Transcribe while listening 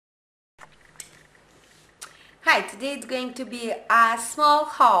Hi, today it's going to be a small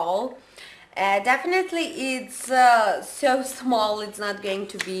haul. Definitely it's so small, it's not going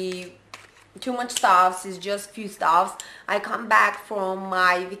to be too much stuff, it's just few stuffs. I come back from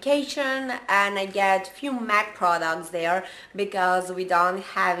my vacation and I get few MAC products there because we don't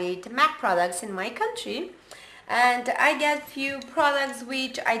have it MAC products in my country. And I get few products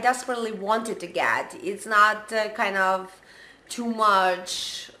which I desperately wanted to get. It's not kind of too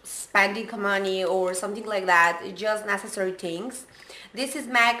much spending money or something like that. It's just necessary things. This is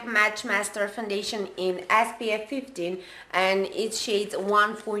M.A.C Matchmaster foundation in SPF 15 and it shades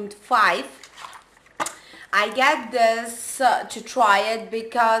 1.5. I get this to try it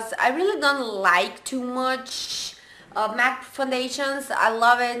because I really don't like too much MAC foundations. I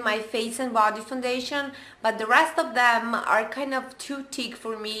love it, my face and body foundation, but the rest of them are kind of too thick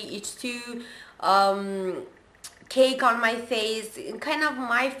for me. It's too cake on my face, kind of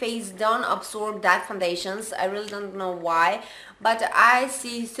my face don't absorb that foundations. I really don't know why, but I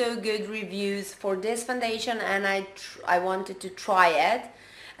see so good reviews for this foundation and I wanted to try it.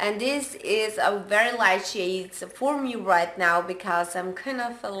 And this is a very light shade for me right now because I'm kind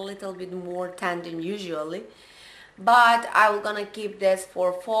of a little bit more tan than usually. But I'm gonna keep this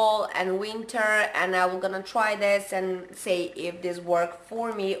for fall and winter and I'm gonna try this and say if this worked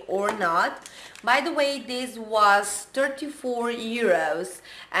for me or not. By the way, this was 34 euros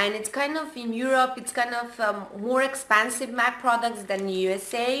and it's kind of in Europe, it's kind of more expensive MAC products than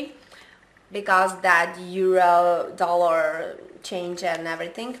USA because that euro dollar change and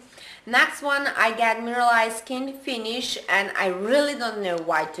everything. Next one, I get mineralize skin finish and I really don't know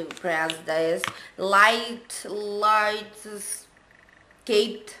why to pronounce this.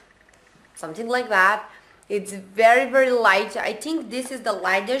 Lightscapade, something like that. It's very light. I think this is the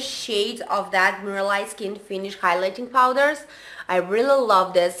lightest shade of that mineralize skin finish highlighting powders. I really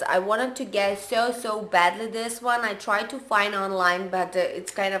love this. I wanted to get so badly this one. I tried to find online, but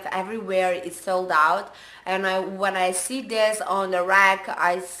it's kind of everywhere. It's sold out. And when I see this on the rack,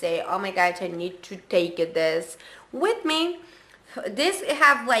 I say, oh my god, I need to take this with me. This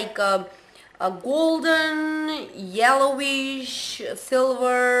have like a golden, yellowish,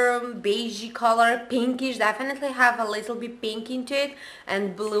 silver, beigey color, pinkish, definitely have a little bit pink into it,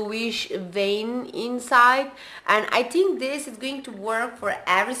 and bluish vein inside. And I think this is going to work for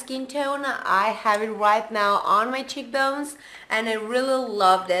every skin tone. I have it right now on my cheekbones and I really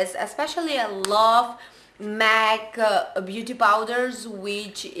love this. Especially I love MAC beauty powders,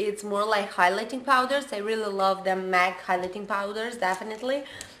 which it's more like highlighting powders. I really love the MAC highlighting powders, definitely.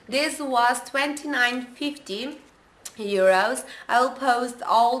 This was 29.50 euros. I will post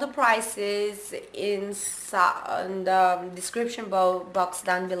all the prices in the description box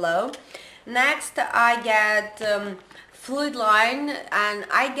down below. Next I get fluidline and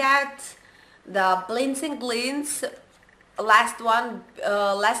I get the blinks and glints last time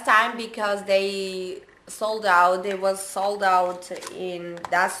because they sold out. They was sold out in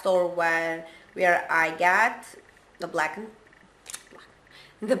that store where I got the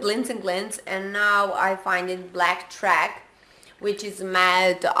the blinks and glints, and now I find it blacktrack, which is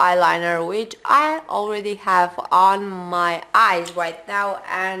matte eyeliner, which I already have on my eyes right now.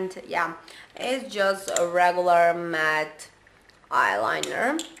 And yeah, it's just a regular matte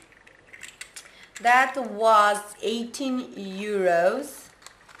eyeliner. That was 18 euros.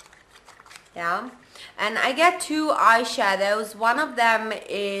 Yeah, and I get two eyeshadows. One of them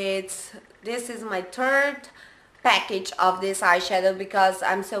is, this is my third package of this eyeshadow because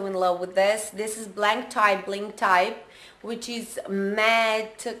I'm so in love with this. This is blanc type, blink type, which is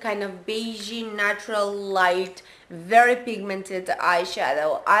matte, kind of beigey, natural light, very pigmented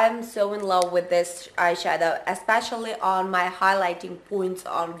eyeshadow. I'm so in love with this eyeshadow, especially on my highlighting points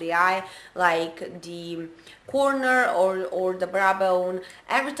on the eye, like the corner or the brow bone.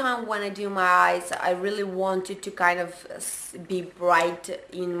 Every time when I do my eyes, I really want it to kind of be bright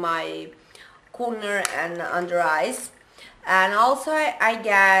in my corner and under eyes. And also I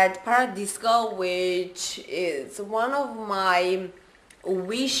get paradisco, which is one of my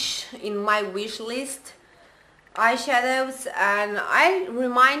wish list eyeshadows, and I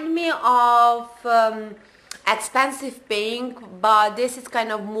remind me of expensive pink, but this is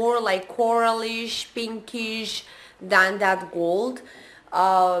kind of more like coralish, pinkish than that gold.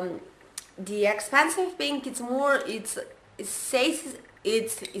 The expensive pink, it's more, it says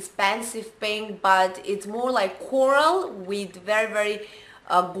it's expensive pink, but it's more like coral with very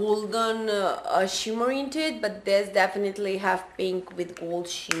golden shimmer into it. But this definitely have pink with gold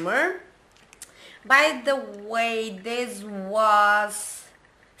shimmer. By the way, this was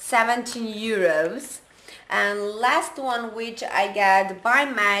 17 euros And last one which I get by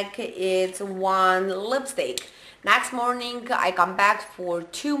MAC is one lipstick. Next morning I come back for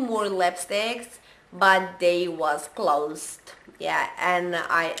 2 more lipsticks, but they was closed. Yeah, and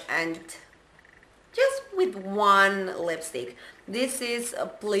I end just with one lipstick. This is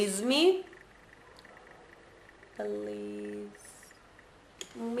Please Me. Please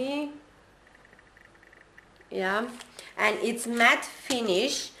Me. Yeah, and it's matte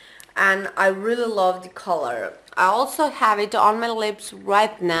finish, and I really love the color. I also have it on my lips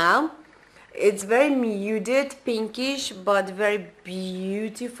right now. It's very muted pinkish but very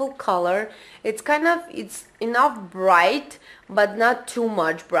beautiful color. It's enough bright but not too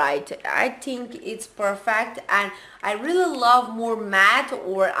much bright. I think it's perfect, and I really love more matte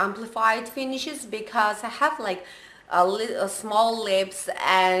or amplified finishes because I have like a small lips,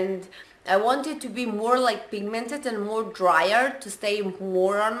 and I want it to be more like pigmented and more drier to stay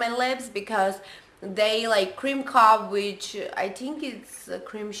more on my lips, because they like cream cob, which I think it's a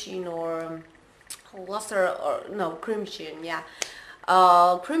cream sheen or luster, or no, cream sheen, yeah.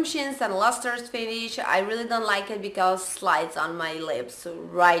 Cream sheens and lusters finish, I really don't like it because it slides on my lips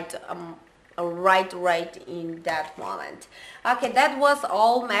right in that moment. Okay, that was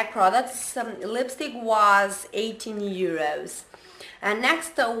all MAC products. Lipstick was 18 euros. And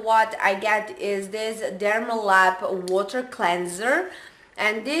next what I get is this Dermalab water cleanser,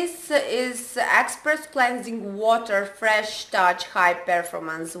 and this is express cleansing water, fresh touch, high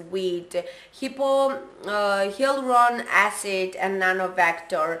performance with hyaluron acid and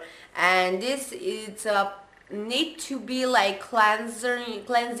nanovector. And this is need to be like cleansing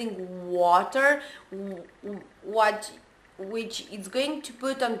water, which is going to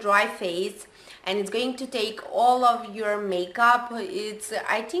put on dry face, and it's going to take all of your makeup.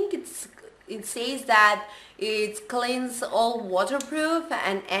 I think it says that it cleans all waterproof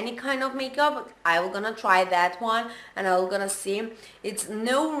and any kind of makeup. I'm gonna try that one and I'm gonna see. It's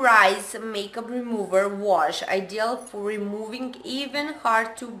no rise makeup remover wash, ideal for removing even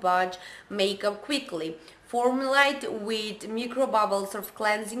hard to budge makeup quickly. Formulate with micro bubbles of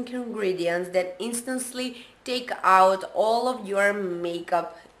cleansing ingredients that instantly take out all of your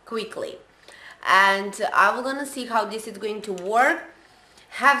makeup quickly. And I'm gonna see how this is going to work.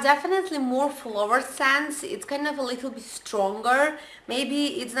 Have definitely more flower scents. It's kind of a little bit stronger.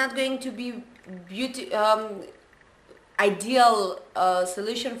 Maybe it's not going to be ideal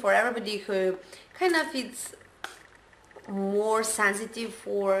solution for everybody who kind of is more sensitive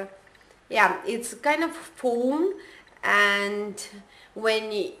for, yeah, it's kind of foam, and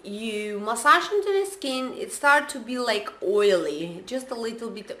when you massage into the skin it starts to be like oily, just a little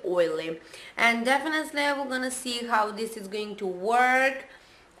bit oily. And definitely I'm gonna see how this is going to work,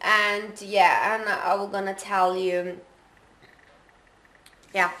 and yeah, and I'm gonna tell you.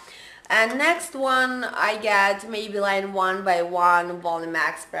 Yeah. And next one I get Maybelline 1x1 Volume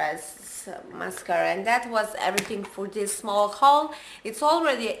Express mascara, and that was everything for this small haul. It's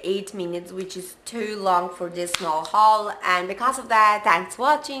already 8 minutes, which is too long for this small haul, and because of that, thanks for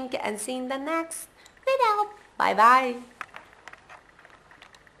watching and see you in the next video. Bye bye.